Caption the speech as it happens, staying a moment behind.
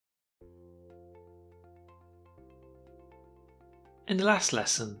In the last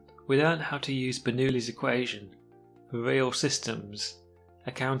lesson, we learned how to use Bernoulli's equation for real systems,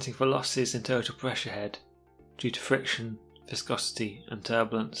 accounting for losses in total pressure head due to friction, viscosity and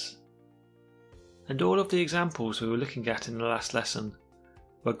turbulence. And all of the examples we were looking at in the last lesson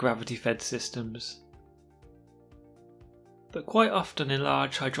were gravity-fed systems. But quite often in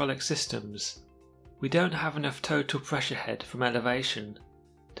large hydraulic systems, we don't have enough total pressure head from elevation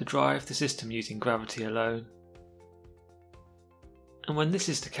to drive the system using gravity alone. And when this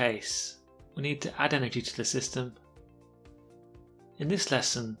is the case, we need to add energy to the system. In this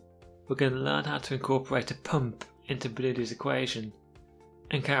lesson, we're going to learn how to incorporate a pump into Bernoulli's equation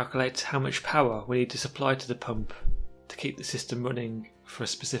and calculate how much power we need to supply to the pump to keep the system running for a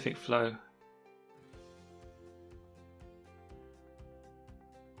specific flow.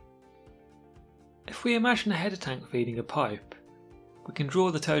 If we imagine a header tank feeding a pipe, we can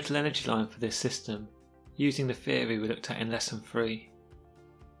draw the total energy line for this system using the theory we looked at in lesson 3.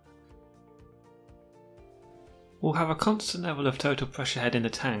 We'll have a constant level of total pressure head in the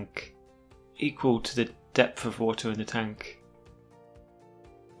tank, equal to the depth of water in the tank.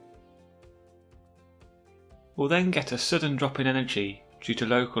 We'll then get a sudden drop in energy due to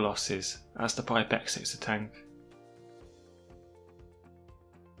local losses as the pipe exits the tank.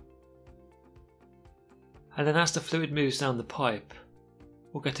 And then as the fluid moves down the pipe,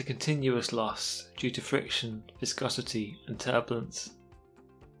 we'll get a continuous loss due to friction, viscosity and turbulence.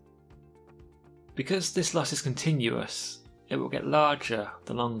 Because this loss is continuous, it will get larger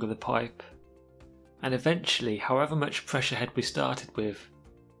the longer the pipe, and eventually, however much pressure head we started with,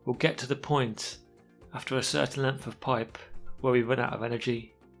 we'll get to the point after a certain length of pipe where we run out of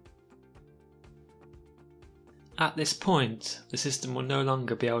energy. At this point, the system will no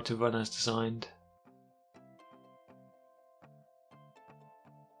longer be able to run as designed.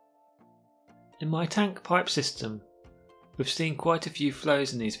 In my tank pipe system, we've seen quite a few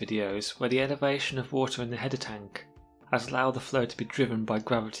flows in these videos where the elevation of water in the header tank has allowed the flow to be driven by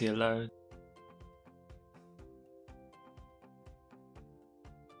gravity alone.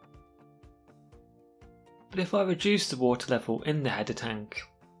 But if I reduce the water level in the header tank,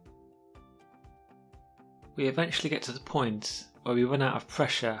 we eventually get to the point where we run out of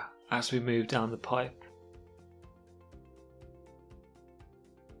pressure as we move down the pipe.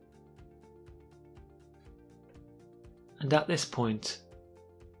 And at this point,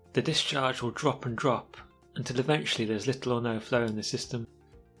 the discharge will drop and drop until eventually there's little or no flow in the system.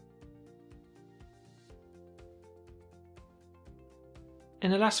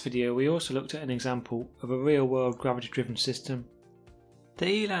 In the last video we also looked at an example of a real-world gravity-driven system. The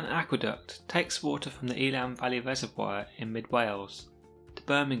Elan Aqueduct takes water from the Elan Valley Reservoir in mid-Wales to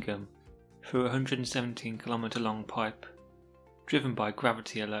Birmingham through a 117 km long pipe, driven by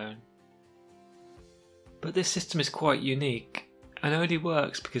gravity alone. But this system is quite unique and only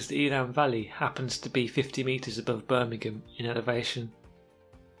works because the Elan Valley happens to be 50 metres above Birmingham in elevation.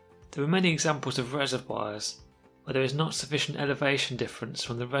 There are many examples of reservoirs where there is not sufficient elevation difference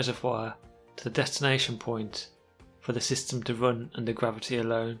from the reservoir to the destination point for the system to run under gravity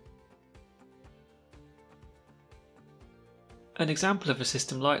alone. An example of a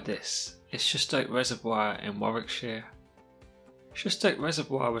system like this is Shustoke Reservoir in Warwickshire. Shustoke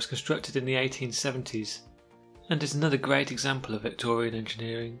Reservoir was constructed in the 1870s and is another great example of Victorian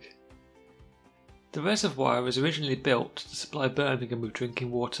engineering. The reservoir was originally built to supply Birmingham with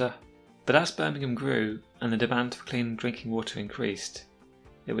drinking water, but as Birmingham grew and the demand for clean drinking water increased,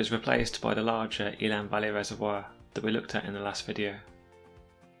 it was replaced by the larger Elan Valley Reservoir that we looked at in the last video.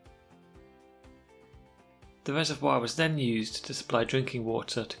 The reservoir was then used to supply drinking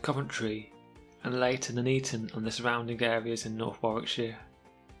water to Coventry and later Nuneaton and the surrounding areas in North Warwickshire.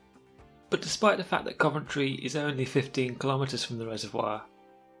 But despite the fact that Coventry is only 15 km from the reservoir,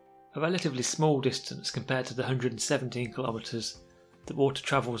 a relatively small distance compared to the 117 km that water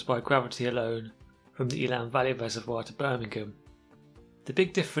travels by gravity alone from the Elan Valley Reservoir to Birmingham, the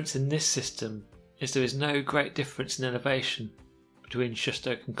big difference in this system is there is no great difference in elevation between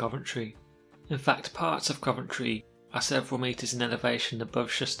Shustoke and Coventry. In fact, parts of Coventry are several metres in elevation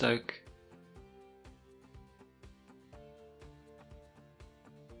above Shustoke.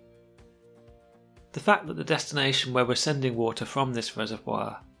 The fact that the destination where we're sending water from this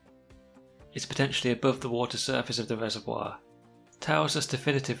reservoir is potentially above the water surface of the reservoir tells us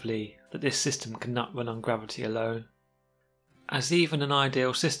definitively that this system cannot run on gravity alone, as even an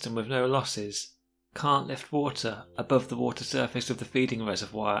ideal system with no losses can't lift water above the water surface of the feeding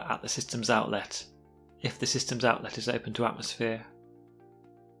reservoir at the system's outlet if the system's outlet is open to atmosphere.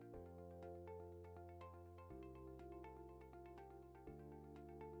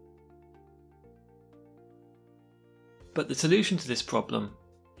 But the solution to this problem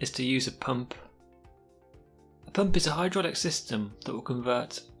is to use a pump. A pump is a hydraulic system that will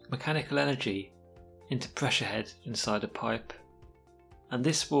convert mechanical energy into pressure head inside a pipe, and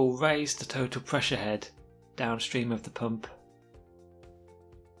this will raise the total pressure head downstream of the pump.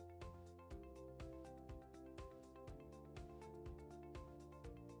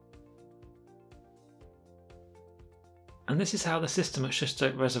 And this is how the system at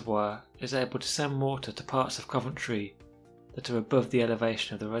Shustoke Reservoir is able to send water to parts of Coventry that are above the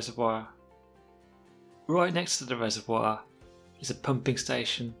elevation of the reservoir. Right next to the reservoir is a pumping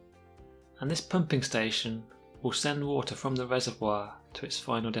station, and this pumping station will send water from the reservoir to its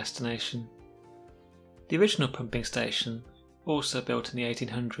final destination. The original pumping station, also built in the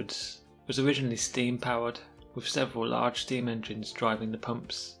 1800s, was originally steam powered, with several large steam engines driving the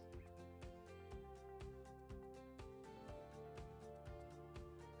pumps.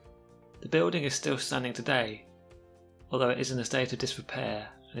 The building is still standing today, although it is in a state of disrepair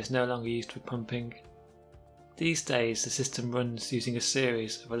and is no longer used for pumping. These days the system runs using a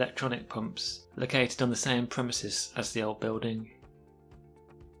series of electronic pumps located on the same premises as the old building.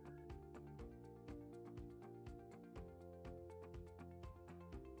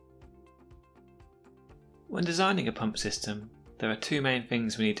 When designing a pump system, there are two main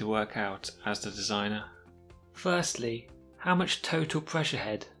things we need to work out as the designer. Firstly, how much total pressure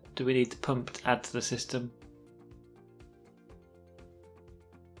head do we need to pump to add to the system?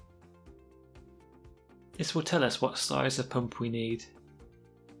 This will tell us what size of pump we need.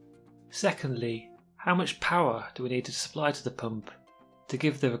 Secondly, how much power do we need to supply to the pump to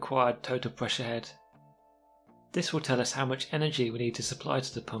give the required total pressure head? This will tell us how much energy we need to supply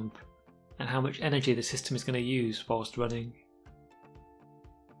to the pump and how much energy the system is going to use whilst running.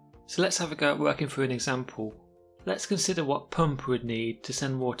 So let's have a go at working through an example. Let's consider what pump we would need to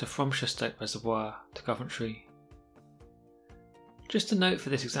send water from Shustoke Reservoir to Coventry. Just a note for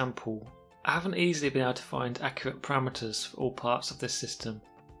this example, I haven't easily been able to find accurate parameters for all parts of this system,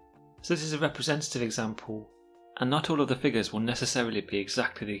 so this is a representative example, and not all of the figures will necessarily be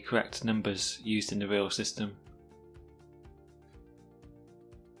exactly the correct numbers used in the real system.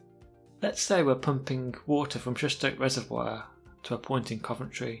 Let's say we're pumping water from Shustoke Reservoir to a point in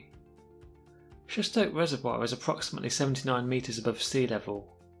Coventry. Shustoke Reservoir is approximately 79 metres above sea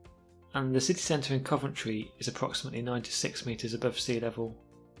level, and the city centre in Coventry is approximately 96 metres above sea level.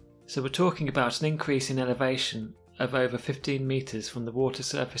 So we're talking about an increase in elevation of over 15 metres from the water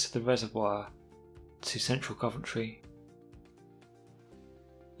surface of the reservoir to central Coventry.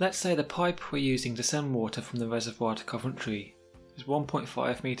 Let's say the pipe we're using to send water from the reservoir to Coventry is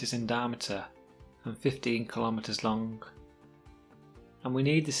 1.5 metres in diameter and 15 kilometres long, and we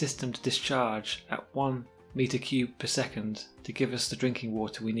need the system to discharge at 1 metre cubed per second to give us the drinking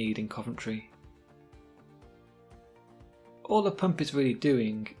water we need in Coventry. All the pump is really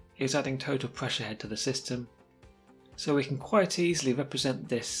doing is adding total pressure head to the system, so we can quite easily represent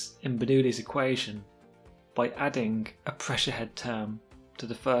this in Bernoulli's equation by adding a pressure head term to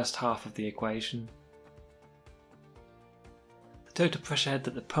the first half of the equation. The total pressure head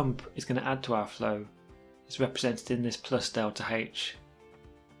that the pump is going to add to our flow is represented in this plus delta H.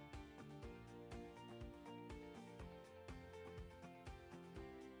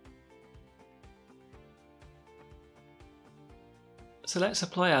 So let's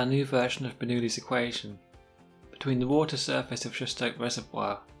apply our new version of Bernoulli's equation between the water surface of Shustoke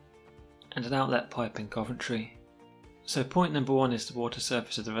Reservoir and an outlet pipe in Coventry. So point number 1 is the water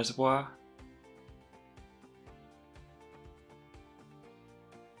surface of the reservoir,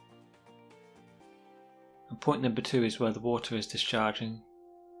 and point number 2 is where the water is discharging.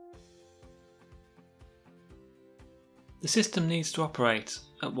 The system needs to operate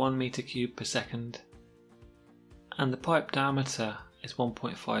at 1 metre cubed per second, and the pipe diameter is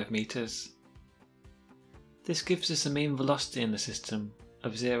 1.5 metres. This gives us a mean velocity in the system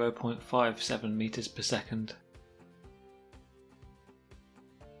of 0.57 metres per second.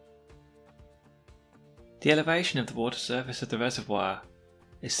 The elevation of the water surface of the reservoir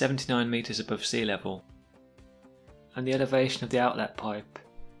is 79 metres above sea level, and the elevation of the outlet pipe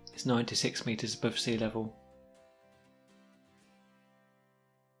is 96 metres above sea level.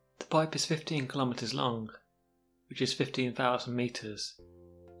 The pipe is 15 kilometres long, which is 15,000 metres,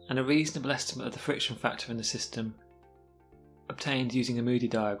 and a reasonable estimate of the friction factor in the system, obtained using a Moody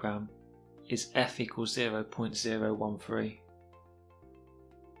diagram, is F equals 0.013.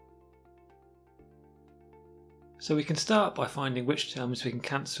 So we can start by finding which terms we can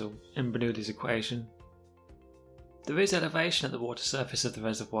cancel in Bernoulli's equation. There is elevation at the water surface of the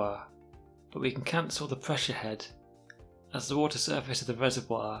reservoir, but we can cancel the pressure head, as the water surface of the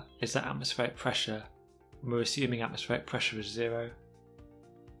reservoir is at atmospheric pressure when we're assuming atmospheric pressure is 0.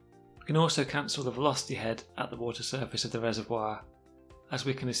 We can also cancel the velocity head at the water surface of the reservoir, as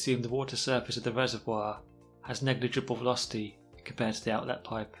we can assume the water surface of the reservoir has negligible velocity compared to the outlet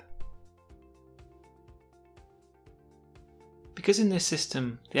pipe. Because in this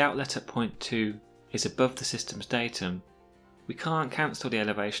system the outlet at point 2 is above the system's datum, we can't cancel the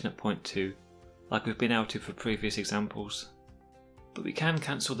elevation at point 2 like we've been able to for previous examples, but we can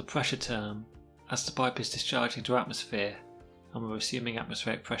cancel the pressure term as the pipe is discharging to atmosphere and we're assuming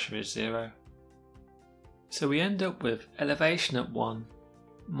atmospheric pressure is 0. So we end up with elevation at 1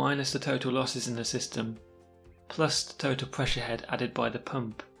 minus the total losses in the system plus the total pressure head added by the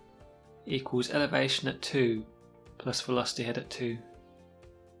pump equals elevation at 2 plus velocity head at 2.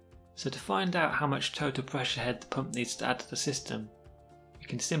 So to find out how much total pressure head the pump needs to add to the system, we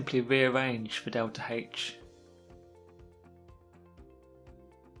can simply rearrange for delta H.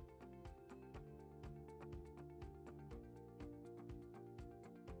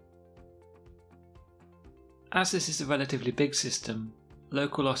 As this is a relatively big system,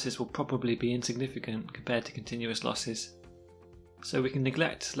 local losses will probably be insignificant compared to continuous losses, so we can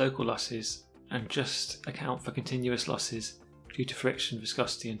neglect local losses and just account for continuous losses due to friction,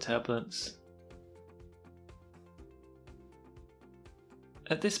 viscosity and turbulence.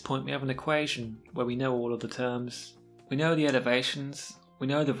 At this point we have an equation where we know all of the terms. We know the elevations, we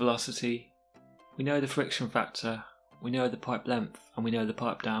know the velocity, we know the friction factor, we know the pipe length and we know the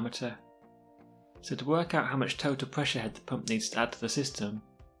pipe diameter. So to work out how much total pressure head the pump needs to add to the system,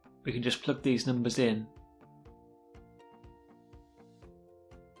 we can just plug these numbers in.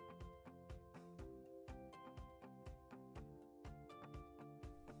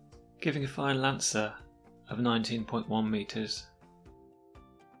 Giving a final answer of 19.1 metres.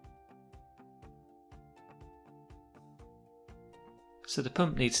 So the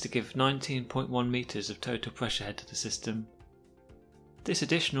pump needs to give 19.1 metres of total pressure head to the system. This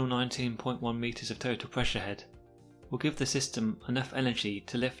additional 19.1 metres of total pressure head will give the system enough energy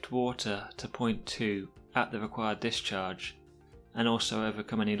to lift water to point 2 at the required discharge and also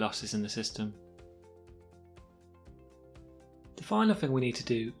overcome any losses in the system. The final thing we need to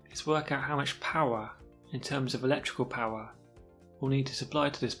do is work out how much power, in terms of electrical power, we'll need to supply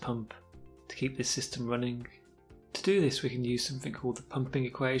to this pump to keep this system running. To do this we can use something called the pumping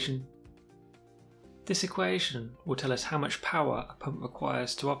equation. This equation will tell us how much power a pump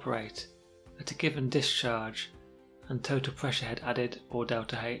requires to operate at a given discharge and total pressure head added, or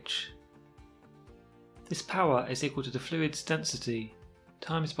delta H. This power is equal to the fluid's density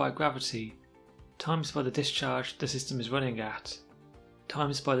times by gravity times by the discharge the system is running at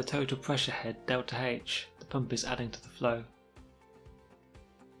times by the total pressure head delta H the pump is adding to the flow.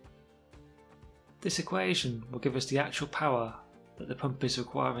 This equation will give us the actual power that the pump is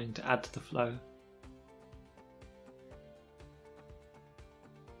requiring to add to the flow.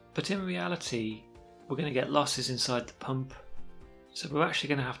 But in reality, we're going to get losses inside the pump, so we're actually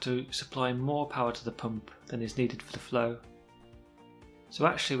going to have to supply more power to the pump than is needed for the flow. So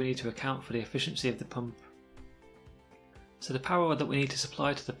actually we need to account for the efficiency of the pump. So the power that we need to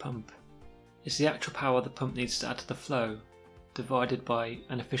supply to the pump is the actual power the pump needs to add to the flow divided by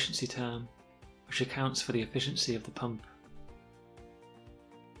an efficiency term, which accounts for the efficiency of the pump.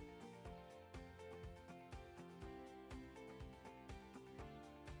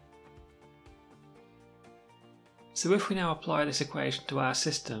 So if we now apply this equation to our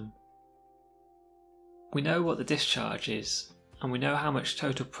system, we know what the discharge is and we know how much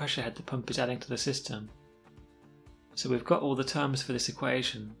total pressure head the pump is adding to the system. So we've got all the terms for this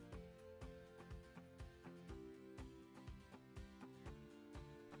equation.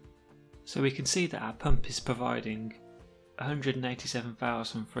 So we can see that our pump is providing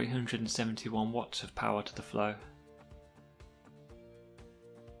 187,371 watts of power to the flow.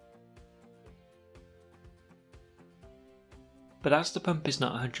 But as the pump is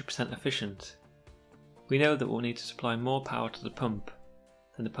not 100% efficient, we know that we'll need to supply more power to the pump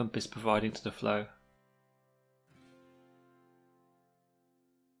than the pump is providing to the flow.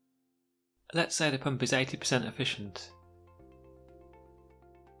 Let's say the pump is 80% efficient.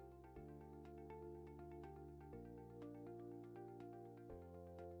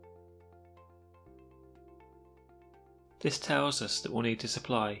 This tells us that we'll need to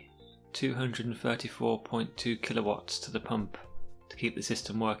supply 234.2 kilowatts to the pump to keep the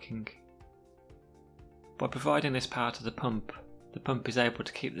system working. By providing this power to the pump is able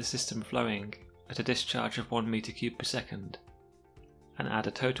to keep the system flowing at a discharge of 1 meter cubed per second and add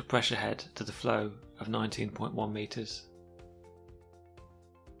a total pressure head to the flow of 19.1 meters.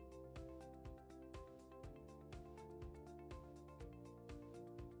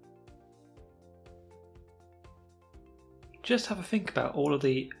 Just have a think about all of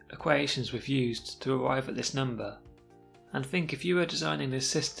the equations we've used to arrive at this number, and think if you were designing this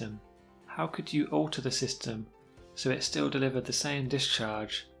system, how could you alter the system so it still delivered the same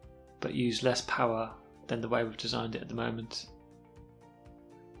discharge but used less power than the way we've designed it at the moment.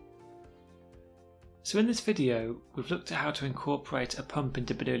 So in this video we've looked at how to incorporate a pump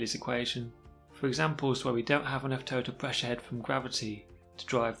into Bernoulli's equation for examples where we don't have enough total pressure head from gravity to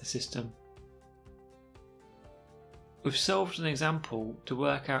drive the system. We've solved an example to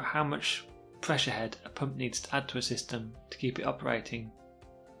work out how much pressure head a pump needs to add to a system to keep it operating,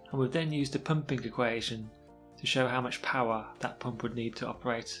 and we've then used a pumping equation to show how much power that pump would need to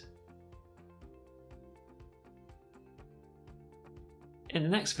operate. In the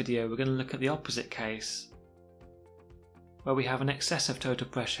next video we're going to look at the opposite case, where we have an excess of total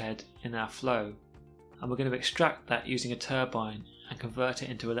pressure head in our flow, and we're going to extract that using a turbine and convert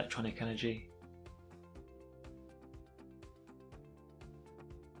it into electronic energy.